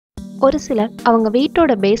ஒரு சிலர் அவங்க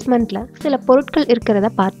வீட்டோட பேஸ்மெண்ட்ல சில பொருட்கள் இருக்கிறத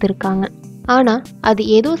பார்த்துருக்காங்க. ஆனா அது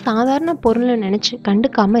ஏதோ சாதாரண பொருள்னு நினைச்சு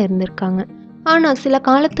கண்டுக்காம இருந்திருக்காங்க. ஆனா சில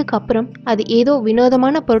காலத்துக்கு அப்புறம் அது ஏதோ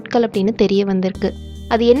வினோதமான பொருட்கள் அப்படின்னு தெரிய வந்திருக்கு.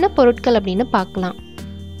 அது என்ன பொருட்கள் அப்படின்னு பார்க்கலாம்.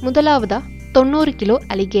 முதலாவதா 90 கிலோ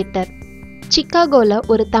அலிகேட்டர். சிக்காகோல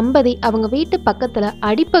ஒரு தம்பதி அவங்க வீட்டு பக்கத்துல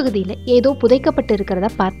அடிப்பகுதியில ஏதோ புதைக்கப்பட்டு இருக்கிறத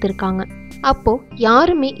பார்த்திருக்காங்க. அப்போ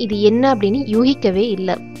யாருமே இது என்ன அப்படின்னு யூகிக்கவே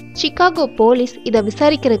இல்லை. சிக்காகோ போலீஸ் இதை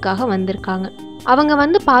விசாரிக்கிறதுக்காக வந்திருக்காங்க. அவங்க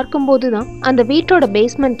வந்து பார்க்கும்போதுதான் அந்த வீட்டோட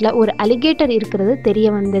பேஸ்மெண்ட்ல ஒரு அலிகேட்டர் இருக்கிறது தெரிய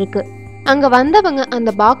வந்திருக்கு. அங்க வந்தவங்க அந்த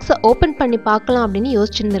பாக்ஸை ஓபன் பண்ணி பார்க்கலாம் அப்படின்னு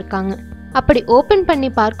யோசிச்சிருந்திருக்காங்க. அப்படி ஓபன் பண்ணி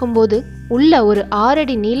பார்க்கும்போது உள்ள ஒரு 6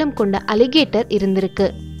 அடி நீளம் கொண்ட அலிகேட்டர் இருந்திருக்கு.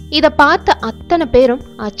 இதை பார்த்த அத்தனை பேரும்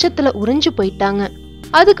அச்சத்துல உறைஞ்சு போயிட்டாங்க.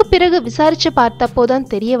 அதுக்கு பிறகு விசாரிச்சு பார்த்தப்போதான்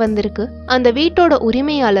தெரிய வந்திருக்கு, அந்த வீட்டோட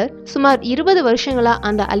உரிமையாளர் சுமார் 20 வருஷங்களா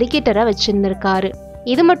அந்த அலிகேட்டரை வச்சிருந்திருக்காரு.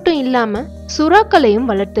 இது மட்டும் இல்லாம சுறாக்களையும்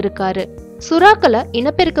வளர்த்திருக்காரு. சுறாக்களை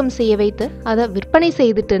இனப்பெருக்கம் செய்ய வைத்து அதை விற்பனை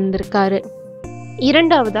செய்துட்டு இருந்திருக்காரு.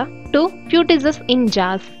 இரண்டாவதா 2 ஃபியூட்டிசஸ் இன்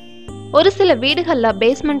ஜார்ஸ். ஒரு சில வீடுகள்ல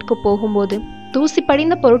பேஸ்மெண்ட்க்கு போகும்போது தூசி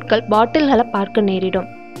படிந்த பொருட்கள் பாட்டில்களை பார்க்க நேரிடும்.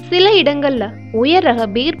 சில இடங்கள்ல உயர் ரக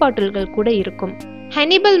பீர் பாட்டில்கள் கூட இருக்கும்.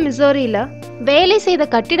 ஹனிபல் மிசோரியில வேலை செய்த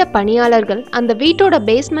கட்டிட பணியாளர்கள் அந்த வீட்டோட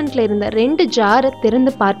பேஸ்மெண்ட்ல இருந்த 2 ஜாரை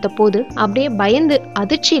திறந்து பார்த்த போது அப்படியே பயந்து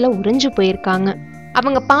அதிர்ச்சியில உறைஞ்சு போயிருக்காங்க.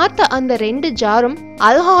 அவங்க பார்த்த அந்த 2 ஜாரும்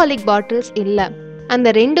ஆல்கஹாலிக் பாட்டில்ஸ் இல்ல. அந்த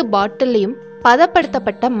 2 பாட்டிலையும்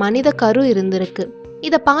பதப்படுத்தப்பட்ட மனித கரு இருந்திருக்கு.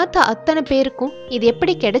 இதை பார்த்த அத்தனை பேருக்கும் இது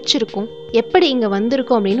எப்படி கிடைச்சிருக்கும், எப்படி இங்க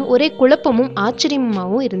வந்திருக்கும் அப்படின்னு ஒரே குழப்பமும்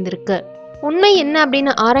ஆச்சரியமாவும் இருந்திருக்கு. உண்மை என்ன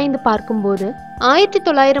அப்படின்னு ஆராய்ந்து பார்க்கும்போது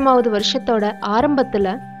 1900வது வருஷத்தோட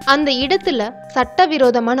ஆரம்பத்துல அந்த இடத்துல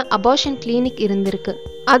சட்டவிரோதமான அபார்ஷன் கிளினிக் இருந்திருக்கு.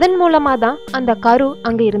 அதன் மூலமா தான் அந்த கரு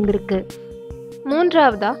அங்க இருந்திருக்கு.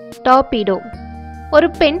 மூன்றாவதா டார்பிடோ. ஒரு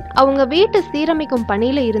பெண் அவங்க வீட்டை சீரமைக்கும்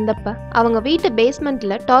பணியில இருந்தப்ப அவங்க வீட்டு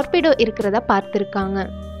பேஸ்மெண்ட்ல டார்பிடோ இருக்கிறத பார்த்திருக்காங்க.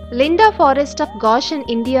 லிண்டா ஃபாரஸ்ட் ஆஃப் காஷன்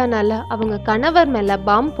இந்தியானால அவங்க கணவர் மேல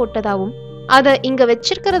பாம்பு போட்டதாவும் அதை இங்க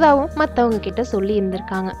வச்சிருக்கிறதாவும் மற்றவங்க கிட்ட சொல்லி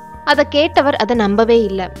இருந்திருக்காங்க. அதை கேட்டவர் அதை நம்பவே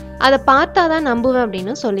இல்லை. அதை பார்த்தாதான் நம்புவேன்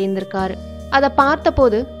அப்படின்னு சொல்லியிருந்திருக்காரு. அதை பார்த்த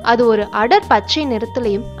போது அது ஒரு அடர் பச்சை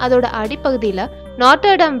நிறத்திலையும் அதோட அடிப்பகுதியில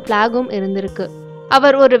நாட்டர்டாம் பிளாகும் இருந்திருக்கு.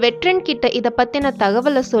 அவர் ஒரு வெட்ரன் கிட்ட இதை பத்தின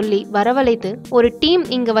தகவலை சொல்லி வரவழைத்து ஒரு டீம்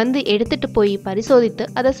இங்க வந்து எடுத்துட்டு போய் பரிசோதித்து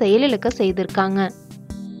அதை செயலிழக்க செய்திருக்காங்க.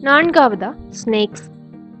 நான்காவதா ஸ்னேக்ஸ்.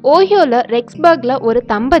 ஓஹியோல ரெக்ஸ்பர்க்ல ஒரு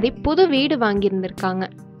தம்பதி புது வீடு வாங்கியிருந்திருக்காங்க.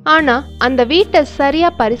 ஆனா அந்த வீட்டை சரியா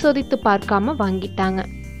பரிசோதித்து பார்க்காம வாங்கிட்டாங்க.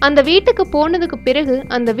 அந்த வீட்டுக்கு போனதுக்கு பிறகு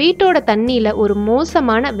அந்த வீட்டோட தண்ணியில ஒரு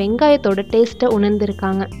மோசமான வெங்காயத்தோட டேஸ்ட்டை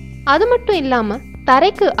உணர்ந்திருக்காங்க. அது மட்டும் இல்லாம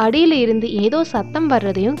தரைக்கு அடியில இருந்து ஏதோ சத்தம்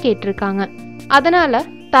வர்றதையும் கேட்டிருக்காங்க. அதனால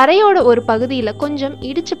தரையோட ஒரு பகுதியில கொஞ்சம்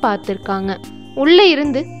இடிச்சு பார்த்திருக்காங்க. உள்ள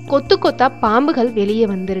இருந்து கொத்து கொத்தா பாம்புகள் வெளியே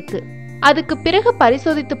வந்திருக்கு. அதுக்கு பிறகு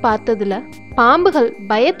பரிசோதித்து பார்த்ததுல பாம்புகள்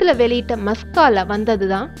பயத்துல வெளியிட்ட மஸ்கால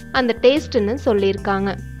வந்ததுதான் அந்த டேஸ்ட்னு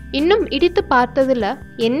சொல்லியிருக்காங்க. இன்னும் இடித்து பார்த்ததுல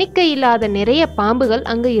எண்ணிக்கை இல்லாத நிறைய பாம்புகள்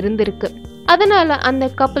அங்க இருந்திருக்கு. அதனால அந்த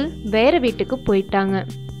கப்பல் வேற வீட்டுக்கு போயிட்டாங்க.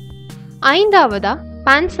 ஐந்தாவதா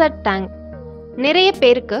பான்சர் டேங்க். நிறைய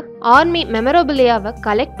பேருக்கு ஆர்மி மெமரபிலியாவை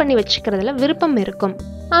கலெக்ட் பண்ணி வச்சுக்கிறதுல விருப்பம் இருக்கும்.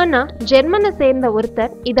 ஆனா ஜெர்மனை சேர்ந்த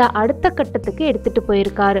ஒருத்தர் இதை அடுத்த கட்டத்துக்கு எடுத்துட்டு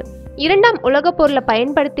போயிருக்காரு. 2ஆம் உலக போர்ல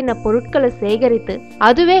பயன்படுத்தின பொருட்களை சேகரித்து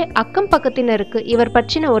அதுவே அக்கம் பக்கத்தினருக்கு இவர்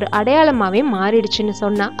பற்றின ஒரு அடையாளமாவே மாறிடுச்சுன்னு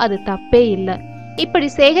சொன்னா அது தப்பே இல்லை. இப்படி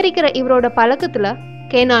சேகரிக்கிற இவரோட பழக்கத்துல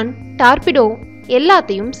கெனான், டார்பிடோ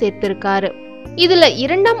எல்லாத்தையும் சேர்த்திருக்காரு. இதுல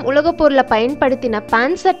 2ஆம் உலக போர்ல பயன்படுத்தின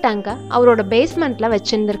பான்சர் டேங்க அவரோட பேஸ்மெண்ட்ல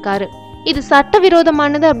வச்சிருந்திருக்காரு. இது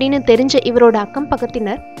சட்டவிரோதமானது அப்படின்னு தெரிஞ்ச இவரோட அக்கம்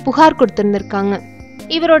பக்கத்தினர் புகார் கொடுத்திருந்திருக்காங்க.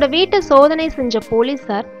 இவரோட வீட்டை சோதனை செஞ்ச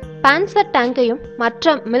போலீசார் பான்சர் டேங்கையும்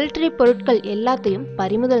மற்ற மிலிட்டரி பொருட்கள் எல்லாத்தையும்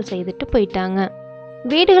பறிமுதல் செய்துட்டு போயிட்டாங்க.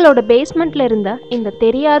 வீடுகளோட பேஸ்மெண்ட்ல இருந்த இந்த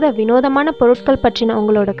தெரியாத வினோதமான பொருட்கள் பற்றின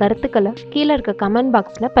உங்களோட கருத்துக்களை கீழே இருக்க கமெண்ட்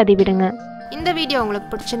பாக்ஸ்ல பதிவிடுங்க. இந்த வீடியோ உங்களுக்கு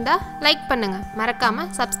பிடிச்சிருந்தா லைக் பண்ணுங்க, மறக்காம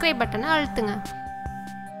சப்ஸ்கிரைப் பட்டனை அழுத்துங்க.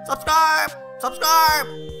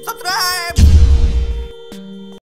 Subscribe!